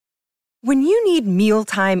When you need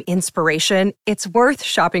mealtime inspiration, it's worth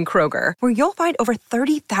shopping Kroger, where you'll find over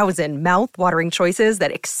 30,000 mouth-watering choices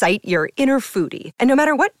that excite your inner foodie. And no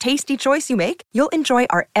matter what tasty choice you make, you'll enjoy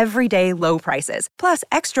our everyday low prices, plus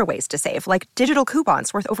extra ways to save, like digital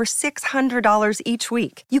coupons worth over $600 each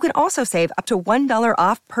week. You can also save up to $1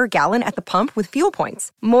 off per gallon at the pump with fuel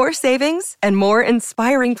points. More savings and more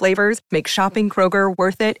inspiring flavors make shopping Kroger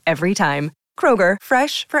worth it every time. Kroger,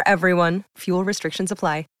 fresh for everyone. Fuel restrictions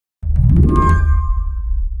apply.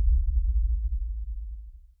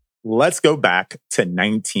 Let's go back to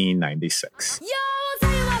 1996. Yo,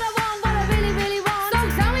 tell you what I want, what I really, really want.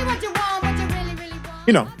 So tell me what you want, what you really, really want.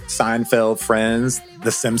 You know, Seinfeld, Friends,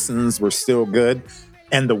 The Simpsons were still good,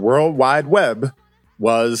 and the World Wide Web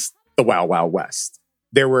was the Wild Wild West.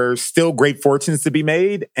 There were still great fortunes to be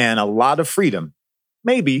made and a lot of freedom,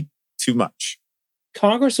 maybe too much.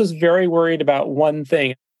 Congress was very worried about one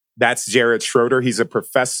thing. That's Jared Schroeder. He's a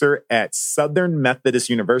professor at Southern Methodist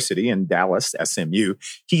University in Dallas, SMU.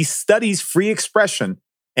 He studies free expression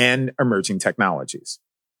and emerging technologies.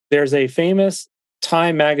 There's a famous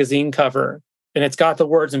Time magazine cover, and it's got the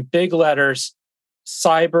words in big letters,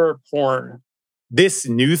 cyber porn. This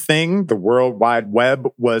new thing, the World Wide Web,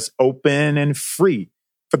 was open and free.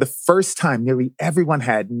 For the first time, nearly everyone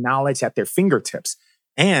had knowledge at their fingertips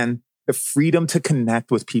and the freedom to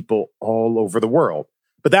connect with people all over the world.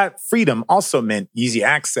 But that freedom also meant easy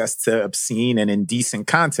access to obscene and indecent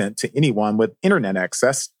content to anyone with internet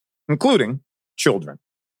access, including children.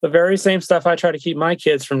 The very same stuff I try to keep my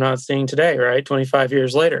kids from not seeing today, right? 25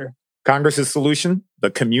 years later. Congress's solution,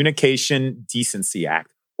 the Communication Decency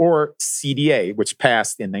Act, or CDA, which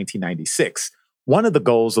passed in 1996. One of the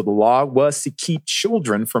goals of the law was to keep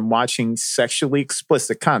children from watching sexually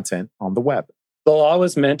explicit content on the web. The law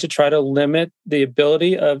was meant to try to limit the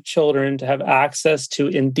ability of children to have access to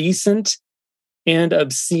indecent and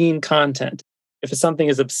obscene content. If something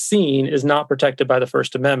is obscene, is not protected by the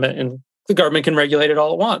First Amendment, and the government can regulate it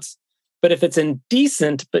all at once. But if it's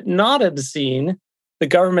indecent but not obscene, the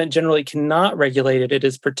government generally cannot regulate it. It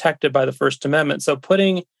is protected by the First Amendment. So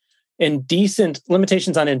putting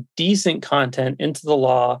limitations on indecent content into the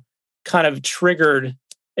law kind of triggered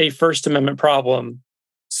a First Amendment problem.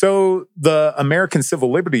 So the American Civil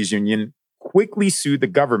Liberties Union quickly sued the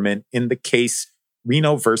government in the case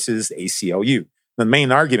Reno versus ACLU. The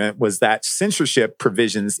main argument was that censorship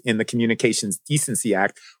provisions in the Communications Decency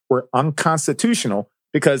Act were unconstitutional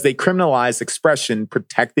because they criminalized expression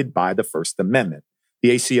protected by the First Amendment.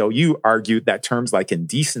 The ACLU argued that terms like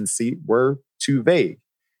indecency were too vague.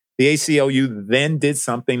 The ACLU then did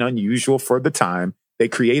something unusual for the time. They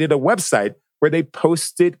created a website where they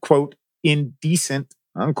posted, quote, indecent,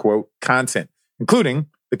 unquote, content, including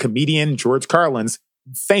the comedian George Carlin's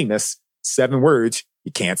famous 7 words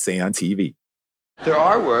you can't say on TV. There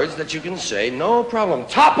are words that you can say, no problem.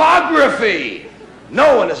 Topography!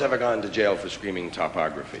 No one has ever gone to jail for screaming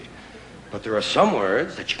topography. But there are some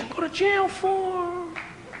words that you can go to jail for.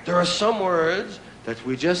 There are some words that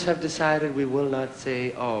we just have decided we will not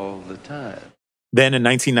say all the time. Then in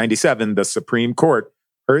 1997, the Supreme Court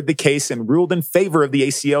heard the case and ruled in favor of the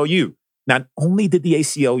ACLU. Not only did the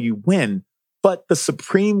ACLU win, but the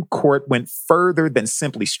Supreme Court went further than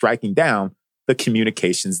simply striking down the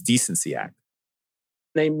Communications Decency Act.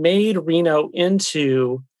 They made Reno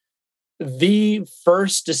into the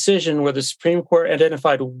first decision where the Supreme Court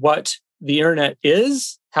identified what the internet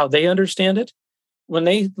is, how they understand it. When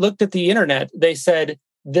they looked at the internet, they said,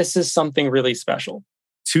 this is something really special.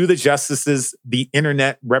 To the justices, the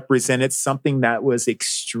internet represented something that was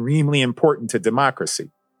extremely important to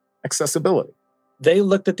democracy: accessibility. They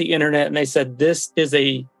looked at the internet and they said, this is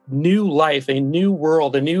a new life, a new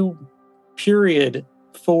world, a new period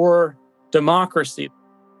for democracy.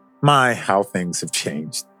 My, how things have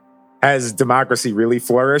changed. Has democracy really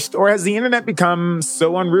flourished, or has the internet become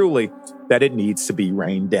so unruly that it needs to be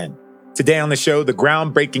reined in? Today on the show, the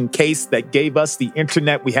groundbreaking case that gave us the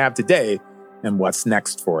internet we have today and what's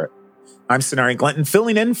next for it. I'm Sonari Glinton,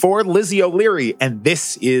 filling in for Lizzie O'Leary, and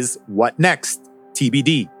this is What Next?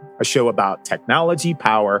 TBD, a show about technology,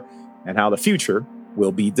 power, and how the future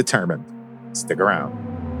will be determined. Stick around.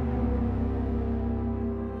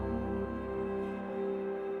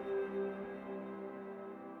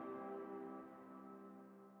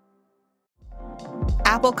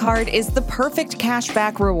 Apple Card is the perfect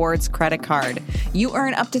cashback rewards credit card. You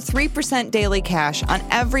earn up to 3% daily cash on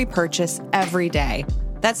every purchase every day.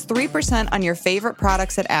 That's 3% on your favorite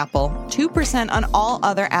products at Apple, 2% on all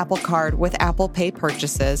other Apple Card with Apple Pay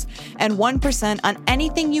purchases, and 1% on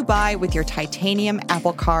anything you buy with your titanium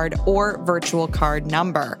Apple Card or virtual card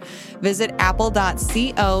number. Visit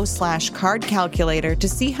apple.co/card calculator to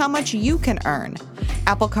see how much you can earn.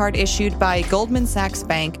 Apple Card issued by Goldman Sachs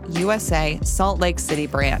Bank, USA, Salt Lake City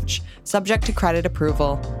branch. Subject to credit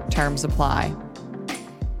approval. Terms apply.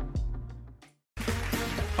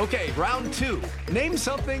 Okay, round two. Name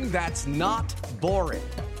something that's not boring.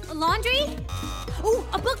 A laundry? Ooh,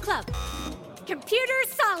 a book club. Computer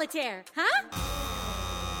solitaire, huh?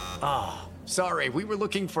 Ah, sorry, we were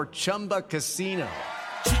looking for Chumba Casino.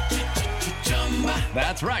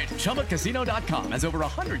 That's right, ChumbaCasino.com has over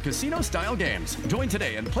 100 casino-style games. Join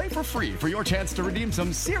today and play for free for your chance to redeem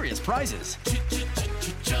some serious prizes.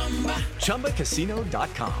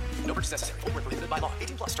 ChumbaCasino.com. No purchase necessary. Void where prohibited by law.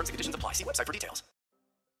 18+ terms and conditions apply. See website for details.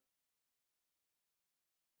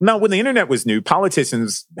 Now, when the internet was new,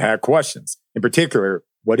 politicians had questions. In particular,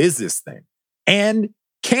 what is this thing? And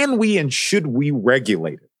can we and should we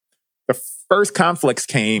regulate it? The first conflicts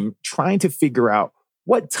came trying to figure out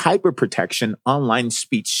what type of protection online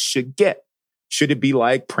speech should get. Should it be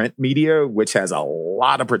like print media, which has a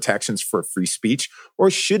lot of protections for free speech? Or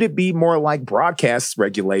should it be more like broadcast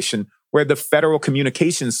regulation, where the Federal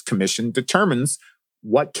Communications Commission determines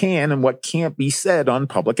what can and what can't be said on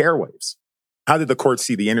public airwaves? How did the court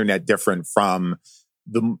see the internet different from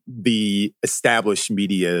the established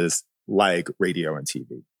medias like radio and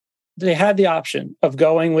TV? They had the option of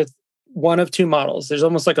going with one of two models. There's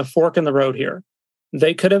almost like a fork in the road here.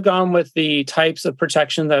 They could have gone with the types of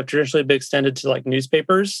protection that have traditionally been extended to like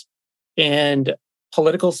newspapers and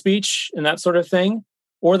political speech and that sort of thing,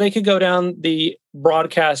 or they could go down the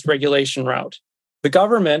broadcast regulation route. The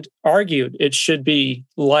government argued it should be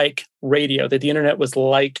like radio, that the internet was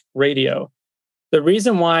like radio. The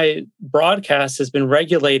reason why broadcast has been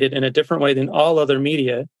regulated in a different way than all other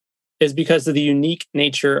media is because of the unique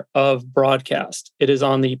nature of broadcast. It is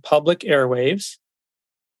on the public airwaves,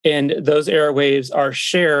 and those airwaves are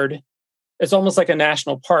shared. It's almost like a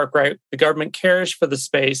national park, right? The government cares for the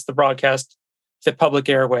space, the broadcast, the public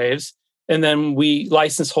airwaves, and then we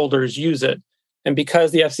license holders use it. And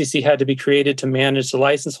because the FCC had to be created to manage the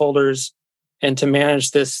license holders and to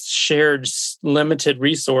manage this shared limited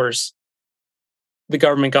resource, the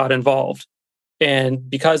government got involved. And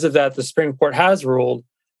because of that, the Supreme Court has ruled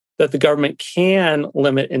that the government can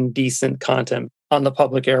limit indecent content on the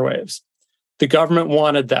public airwaves. The government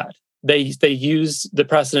wanted that. They used the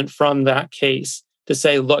precedent from that case to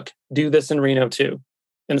say, look, do this in Reno too.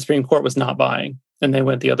 And the Supreme Court was not buying, and they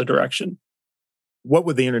went the other direction. What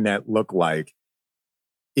would the internet look like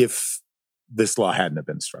if this law hadn't have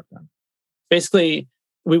been struck down? Basically,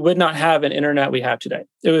 we would not have an internet we have today.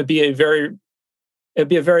 It would be a very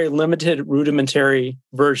limited, rudimentary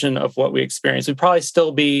version of what we experience. We'd probably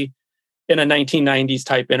still be in a 1990s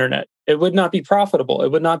type internet. It would not be profitable. It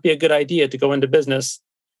would not be a good idea to go into business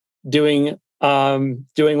doing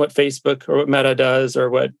what Facebook or what Meta does, or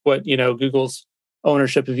what Google's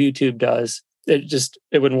ownership of YouTube does. It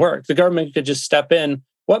wouldn't work. The government could just step in.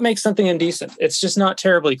 What makes something indecent? It's just not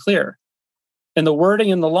terribly clear. And the wording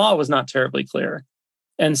in the law was not terribly clear.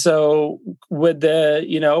 And so would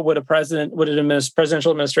a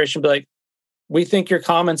presidential administration be like, we think your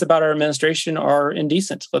comments about our administration are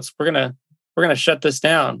indecent. We're gonna shut this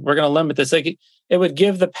down. We're gonna limit this. Like, it would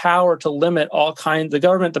give the power to limit the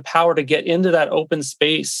government the power to get into that open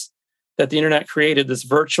space that the internet created, this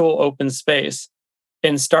virtual open space,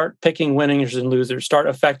 and start picking winners and losers, start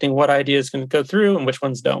affecting what ideas can go through and which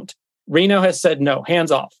ones don't. Reno has said no,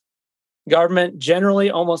 hands off. Government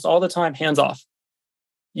generally, almost all the time, hands off.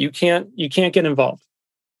 You can't get involved.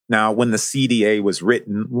 Now, when the CDA was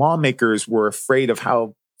written, lawmakers were afraid of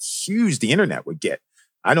how huge the internet would get.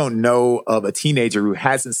 I don't know of a teenager who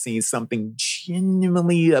hasn't seen something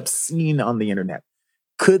genuinely obscene on the internet.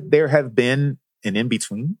 Could there have been an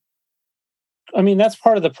in-between? I mean, that's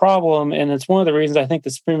part of the problem. And it's one of the reasons I think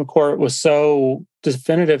the Supreme Court was so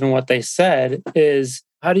definitive in what they said is,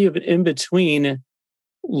 how do you have an in-between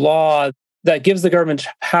law that gives the government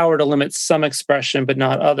power to limit some expression, but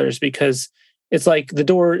not others? Because it's like the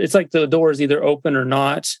door is either open or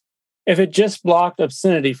not. If it just blocked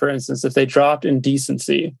obscenity, for instance, if they dropped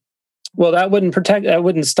indecency, well, that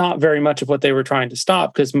wouldn't stop very much of what they were trying to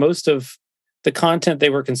stop, because most of the content they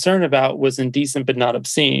were concerned about was indecent, but not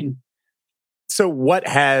obscene. So what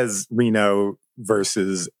has Reno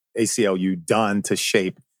versus ACLU done to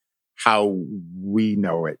shape how we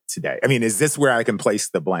know it today? I mean, is this where I can place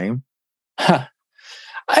the blame? I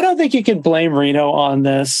don't think you can blame Reno on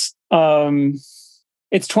this.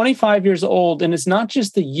 It's 25 years old, and it's not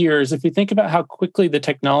just the years. If you think about how quickly the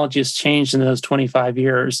technology has changed in those 25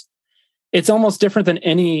 years, it's almost different than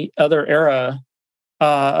any other era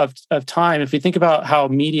of time. If you think about how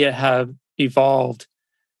media have evolved,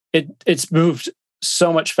 it's moved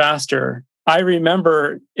so much faster. I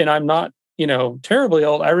remember, and I'm not, terribly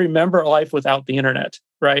old, I remember a life without the internet,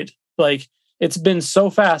 right? Like, it's been so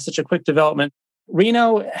fast, such a quick development.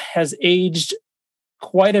 Reno has aged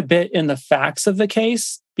quite a bit in the facts of the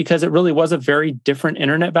case because it really was a very different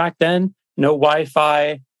internet back then. No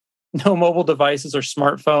Wi-Fi, no mobile devices or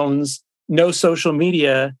smartphones, no social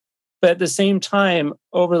media. But at the same time,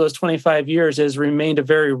 over those 25 years, it has remained a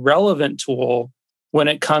very relevant tool when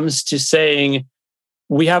it comes to saying,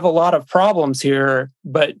 we have a lot of problems here,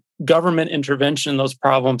 but government intervention in those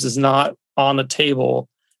problems is not on the table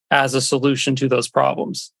as a solution to those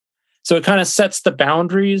problems. So it kind of sets the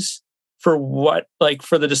boundaries for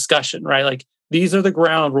for the discussion, right? Like, these are the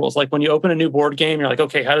ground rules. Like, when you open a new board game, you're like,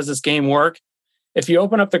 okay, how does this game work? If you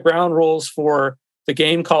open up the ground rules for the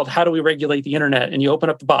game called How Do We Regulate the Internet, and you open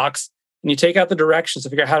up the box and you take out the directions to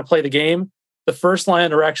figure out how to play the game, the first line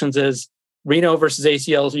of directions is Reno versus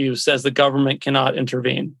ACLU says the government cannot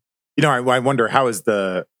intervene. I wonder, how is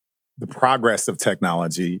the progress of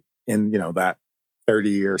technology in, that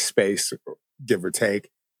 30-year space, give or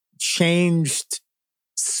take, changed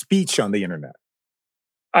speech on the internet?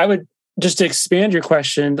 I would just to expand your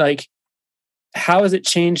question, like, how has it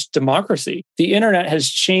changed democracy? The internet has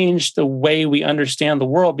changed the way we understand the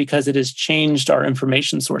world because it has changed our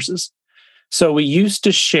information sources. So we used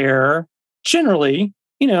to share, generally,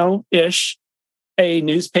 ish, a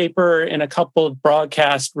newspaper and a couple of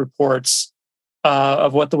broadcast reports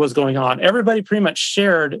of what was going on. Everybody pretty much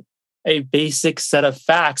shared a basic set of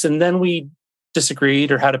facts, and then we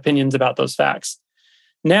disagreed or had opinions about those facts.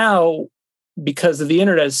 Now, because of the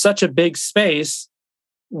internet is such a big space,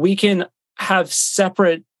 we can have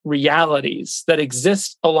separate realities that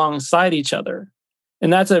exist alongside each other.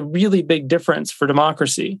 And that's a really big difference for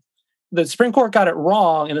democracy. The Supreme Court got it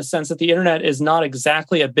wrong in the sense that the internet is not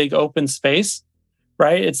exactly a big open space,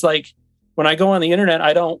 right? It's like, when I go on the internet,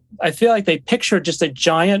 I feel like they picture just a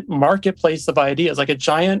giant marketplace of ideas, like a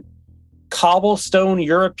giant cobblestone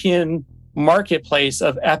European marketplace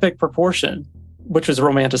of epic proportion, which was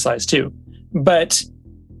romanticized too. But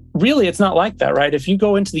really, it's not like that, right? If you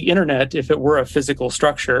go into the internet, if it were a physical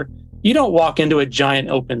structure, you don't walk into a giant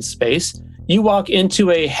open space. You walk into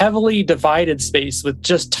a heavily divided space with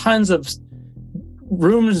just tons of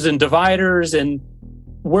rooms and dividers. And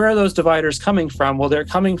where are those dividers coming from? Well, they're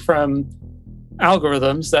coming from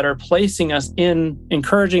algorithms that are placing us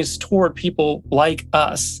encouraging us toward people like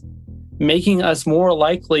us, making us more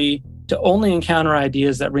likely to only encounter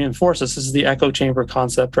ideas that reinforce us. This is the echo chamber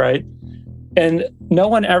concept, right? And no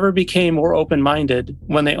one ever became more open-minded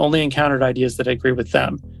when they only encountered ideas that agree with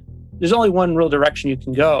them. There's only one real direction you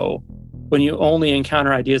can go when you only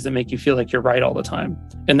encounter ideas that make you feel like you're right all the time.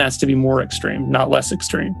 And that's to be more extreme, not less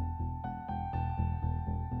extreme.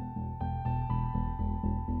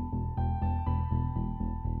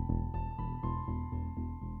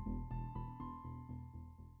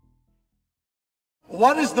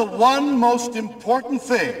 What is the one most important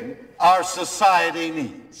thing our society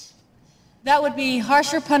needs? That would be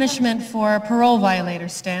harsher punishment for parole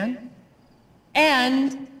violators, Stan.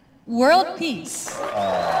 And world peace.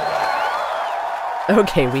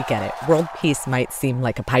 Okay, we get it. World peace might seem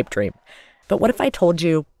like a pipe dream. But what if I told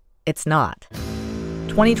you it's not?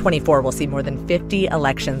 2024 will see more than 50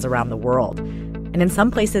 elections around the world. And in some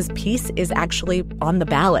places, peace is actually on the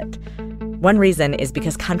ballot. One reason is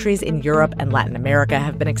because countries in Europe and Latin America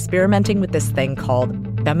have been experimenting with this thing called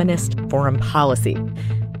feminist foreign policy.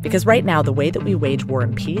 Because right now, the way that we wage war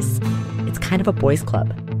and peace, it's kind of a boys' club.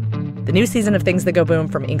 The new season of Things That Go Boom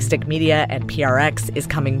from Inkstick Media and PRX is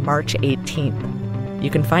coming March 18th. You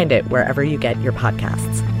can find it wherever you get your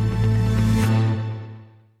podcasts.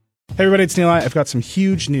 Hey everybody, it's Neil. I've got some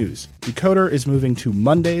huge news. Decoder is moving to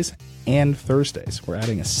Mondays and Thursdays. We're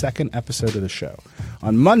adding a second episode to the show.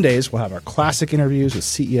 On Mondays, we'll have our classic interviews with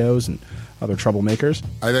CEOs and other troublemakers.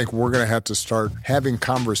 I think we're going to have to start having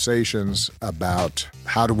conversations about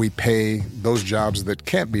how do we pay those jobs that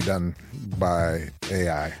can't be done by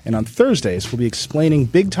AI. And on Thursdays, we'll be explaining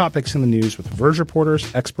big topics in the news with Verge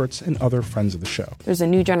reporters, experts, and other friends of the show. There's a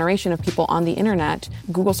new generation of people on the internet.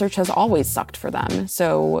 Google search has always sucked for them.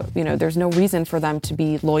 So, there's no reason for them to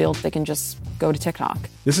be loyal. They can just go to TikTok.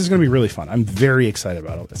 This is going to be really fun. I'm very excited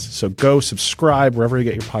about all this. So go subscribe wherever you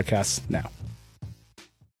get your podcasts now.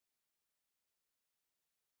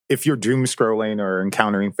 If you're doom scrolling or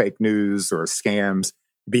encountering fake news or scams,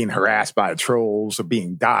 being harassed by trolls or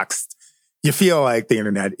being doxxed, You feel like the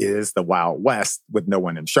internet is the Wild West with no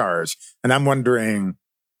one in charge. And I'm wondering,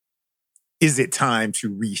 is it time to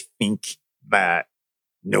rethink that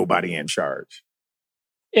nobody in charge?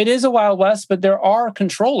 It is a Wild West, but there are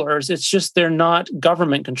controllers. It's just they're not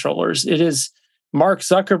government controllers. It is Mark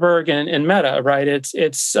Zuckerberg and Meta, right?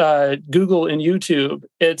 It's Google and YouTube.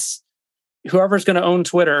 It's whoever's going to own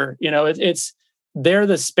Twitter. They're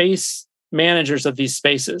the space managers of these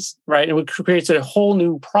spaces, right? And it creates a whole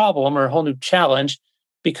new problem or a whole new challenge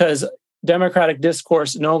because democratic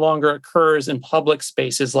discourse no longer occurs in public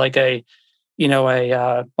spaces like a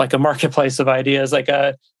marketplace of ideas, like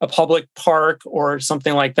a public park or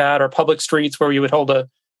something like that, or public streets where you would hold a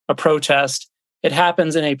protest. It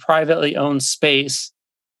happens in a privately owned space.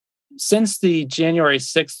 Since the January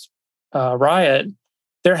 6th riot,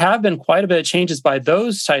 there have been quite a bit of changes by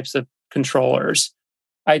those types of controllers.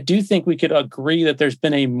 I do think we could agree that there's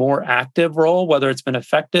been a more active role, whether it's been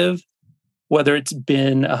effective, whether it's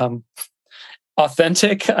been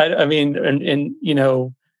authentic.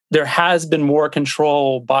 There has been more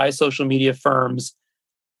control by social media firms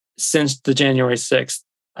since the January 6th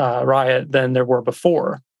riot than there were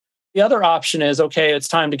before. The other option is, okay, it's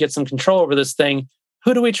time to get some control over this thing.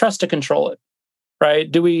 Who do we trust to control it, right?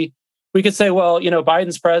 We could say, well,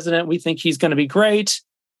 Biden's president, we think he's going to be great.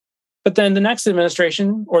 But then the next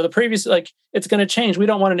administration or the previous, it's going to change. We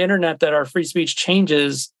don't want an internet that our free speech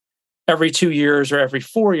changes every 2 years or every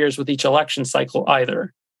 4 years with each election cycle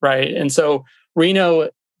either, right? And so Reno,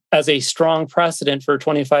 as a strong precedent for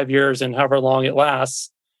 25 years and however long it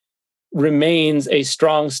lasts, remains a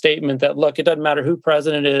strong statement that, look, it doesn't matter who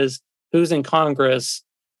president is, who's in Congress,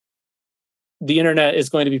 the internet is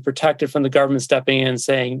going to be protected from the government stepping in and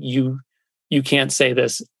saying, you can't say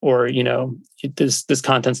this, or, this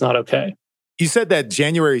content's not okay. You said that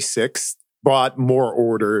January 6th brought more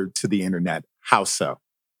order to the internet. How so?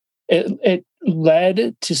 It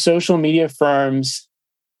led to social media firms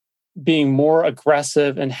being more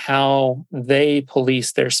aggressive in how they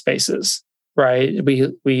police their spaces, right?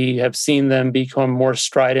 We have seen them become more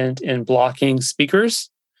strident in blocking speakers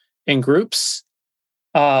and groups.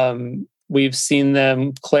 We've seen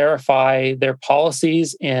them clarify their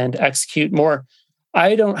policies and execute more.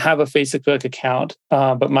 I don't have a Facebook account,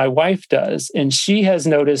 but my wife does. And she has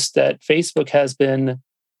noticed that Facebook has been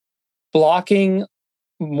blocking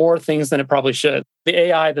more things than it probably should. The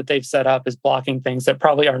AI that they've set up is blocking things that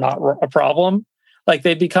probably are not a problem. Like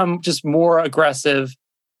they've become just more aggressive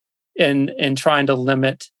in trying to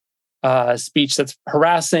limit speech that's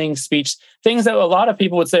harassing speech, things that a lot of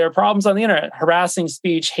people would say are problems on the internet, harassing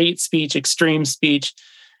speech, hate speech, extreme speech.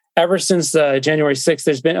 Ever since January 6th,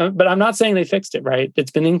 there's been, but I'm not saying they fixed it, right?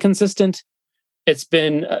 It's been inconsistent. It's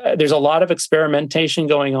been, there's a lot of experimentation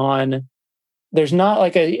going on. There's not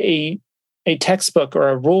like a textbook or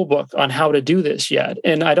a rule book on how to do this yet.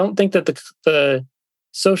 And I don't think that the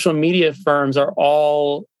social media firms are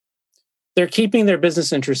all, they're keeping their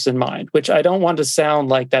business interests in mind, which I don't want to sound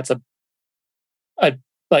like that's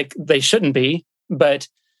like they shouldn't be, but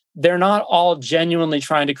they're not all genuinely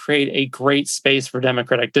trying to create a great space for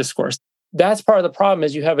democratic discourse. That's part of the problem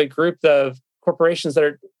is you have a group of corporations that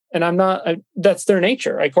are, and that's their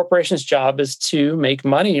nature. A corporation's job is to make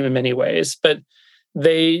money in many ways, but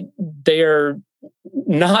they are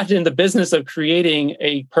not in the business of creating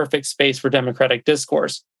a perfect space for democratic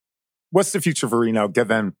discourse. What's the future for Reno,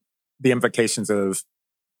 given the implications of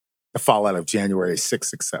the fallout of January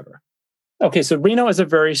 6th, et cetera? Okay, so Reno is a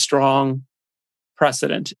very strong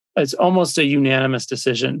precedent. It's almost a unanimous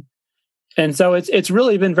decision. And so it's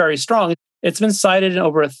really been very strong. It's been cited in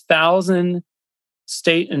over 1,000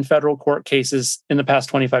 state and federal court cases in the past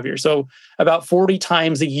 25 years. So about 40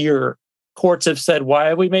 times a year, courts have said, why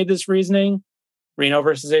have we made this reasoning? Reno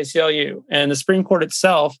versus ACLU. And the Supreme Court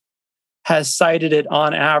itself has cited it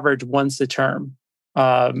on average once a term,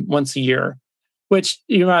 once a year, which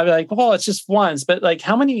you might be like, well, it's just once. But like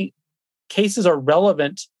how many cases are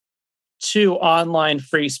relevant to online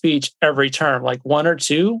free speech every term? Like one or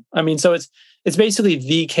two? I mean, so it's basically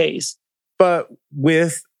the case. But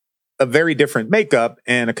with a very different makeup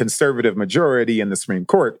and a conservative majority in the Supreme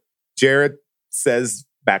Court, Jared says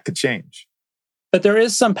that could change. But there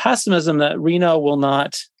is some pessimism that Reno will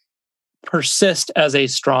not persist as a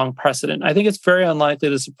strong precedent. I think it's very unlikely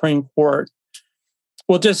the Supreme Court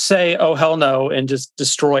will just say, oh, hell no, and just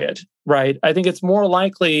destroy it, right? I think it's more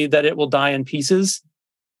likely that it will die in pieces.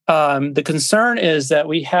 The concern is that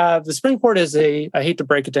we have, the Supreme Court is I hate to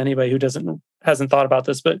break it to anybody who hasn't thought about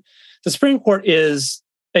this, but the Supreme Court is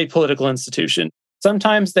a political institution.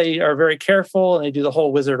 Sometimes they are very careful and they do the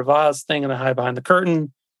whole Wizard of Oz thing and they hide behind the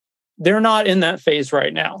curtain. they're not in that phase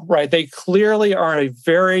right now, right? They clearly are a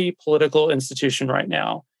very political institution right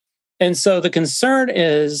now. And so the concern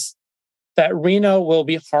is that Reno will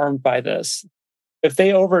be harmed by this. If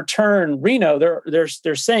they overturn Reno,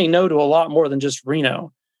 they're saying no to a lot more than just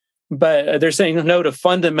Reno, but they're saying no to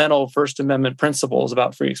fundamental First Amendment principles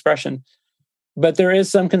about free expression. But there is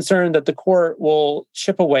some concern that the court will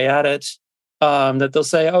chip away at it, that they'll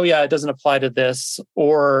say, oh yeah, it doesn't apply to this,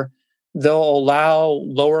 or they'll allow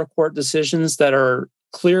lower court decisions that are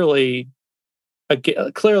clearly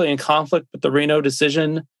in conflict with the Reno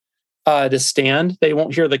decision to stand. They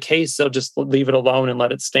won't hear the case. They'll just leave it alone and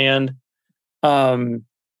let it stand.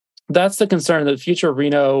 That's the concern. That the future of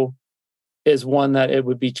Reno is one that it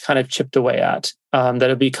would be kind of chipped away at, that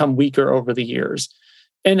it'd become weaker over the years.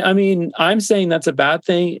 And I mean, I'm saying that's a bad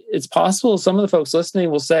thing. It's possible some of the folks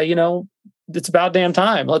listening will say, it's about damn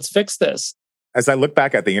time. Let's fix this. As I look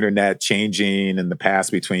back at the internet changing in the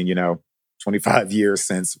past between, 25 years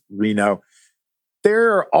since Reno,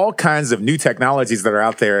 there are all kinds of new technologies that are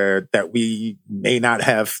out there that we may not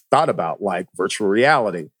have thought about, like virtual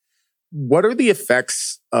reality. What are the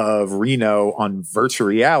effects of Reno on virtual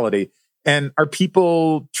reality? And are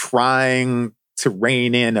people trying to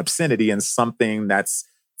rein in obscenity in something that's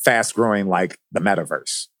fast growing like the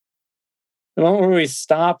metaverse? The moment where we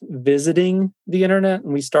stop visiting the internet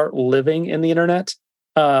and we start living in the internet,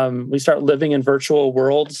 we start living in virtual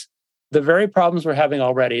worlds, the very problems we're having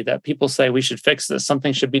already that people say we should fix this,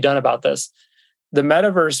 something should be done about this. The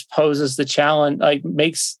metaverse poses the challenge,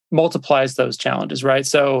 multiplies those challenges, right?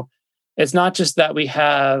 So it's not just that we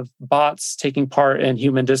have bots taking part in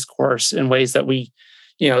human discourse in ways that we,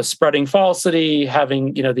 spreading falsity,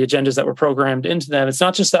 having, the agendas that were programmed into them. It's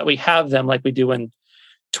not just that we have them like we do in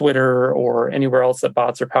Twitter or anywhere else that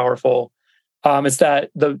bots are powerful. It's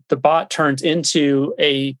that the bot turns into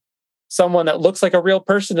someone that looks like a real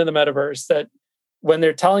person in the metaverse, that when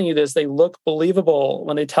they're telling you this, they look believable.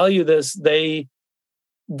 When they tell you this, they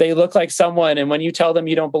look like someone. And when you tell them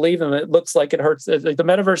you don't believe them, it looks like it hurts. Like the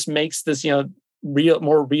metaverse makes this,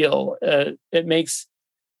 more real. It makes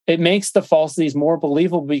the falsities more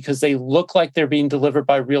believable because they look like they're being delivered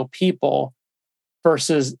by real people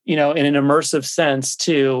versus, in an immersive sense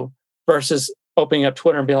too, versus opening up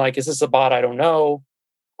Twitter and being like, is this a bot? I don't know.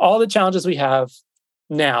 All the challenges we have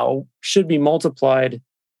now should be multiplied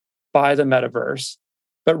by the metaverse.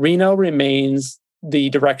 But Reno remains the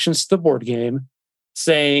directions to the board game,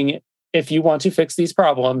 saying, if you want to fix these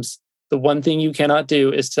problems, the one thing you cannot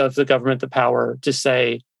do is to have the government the power to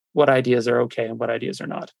say what ideas are okay and what ideas are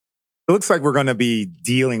not. It looks like we're going to be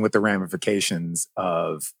dealing with the ramifications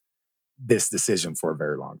of this decision for a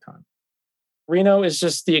very long time. Reno is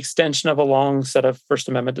just the extension of a long set of First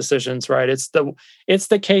Amendment decisions, right? It's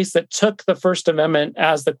the case that took the First Amendment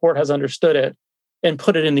as the court has understood it and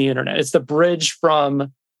put it in the internet. It's the bridge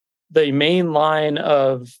from the main line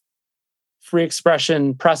of free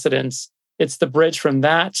expression precedents. It's the bridge from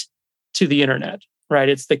that to the internet, right?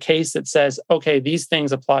 It's the case that says, okay, these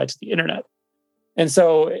things apply to the internet. And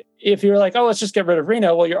so if you're like, oh, let's just get rid of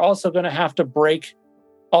Reno, well, you're also going to have to break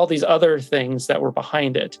all these other things that were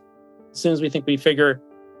behind it. As soon as we think we figure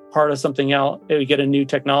part of something out, we get a new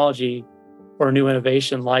technology or a new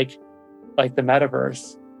innovation like the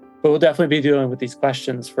metaverse. But we'll definitely be dealing with these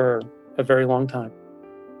questions for a very long time.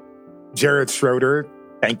 Jared Schroeder,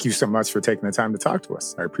 thank you so much for taking the time to talk to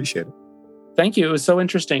us. I appreciate it. Thank you. It was so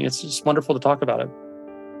interesting. It's just wonderful to talk about it.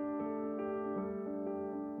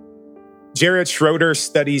 Jared Schroeder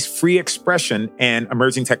studies free expression and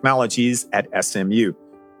emerging technologies at SMU.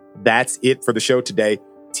 That's it for the show today.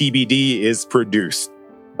 TBD is produced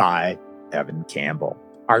by Evan Campbell.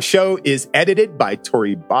 Our show is edited by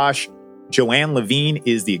Tori Bosch. Joanne Levine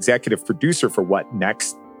is the executive producer for What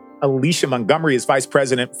Next. Alicia Montgomery is vice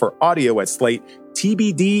president for audio at Slate.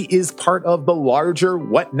 TBD is part of the larger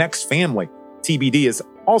What Next family. TBD is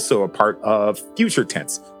also a part of Future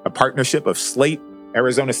Tense, a partnership of Slate,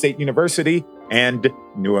 Arizona State University, and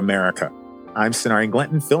New America. I'm Sonari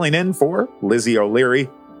Glinton, filling in for Lizzie O'Leary.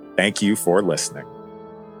 Thank you for listening.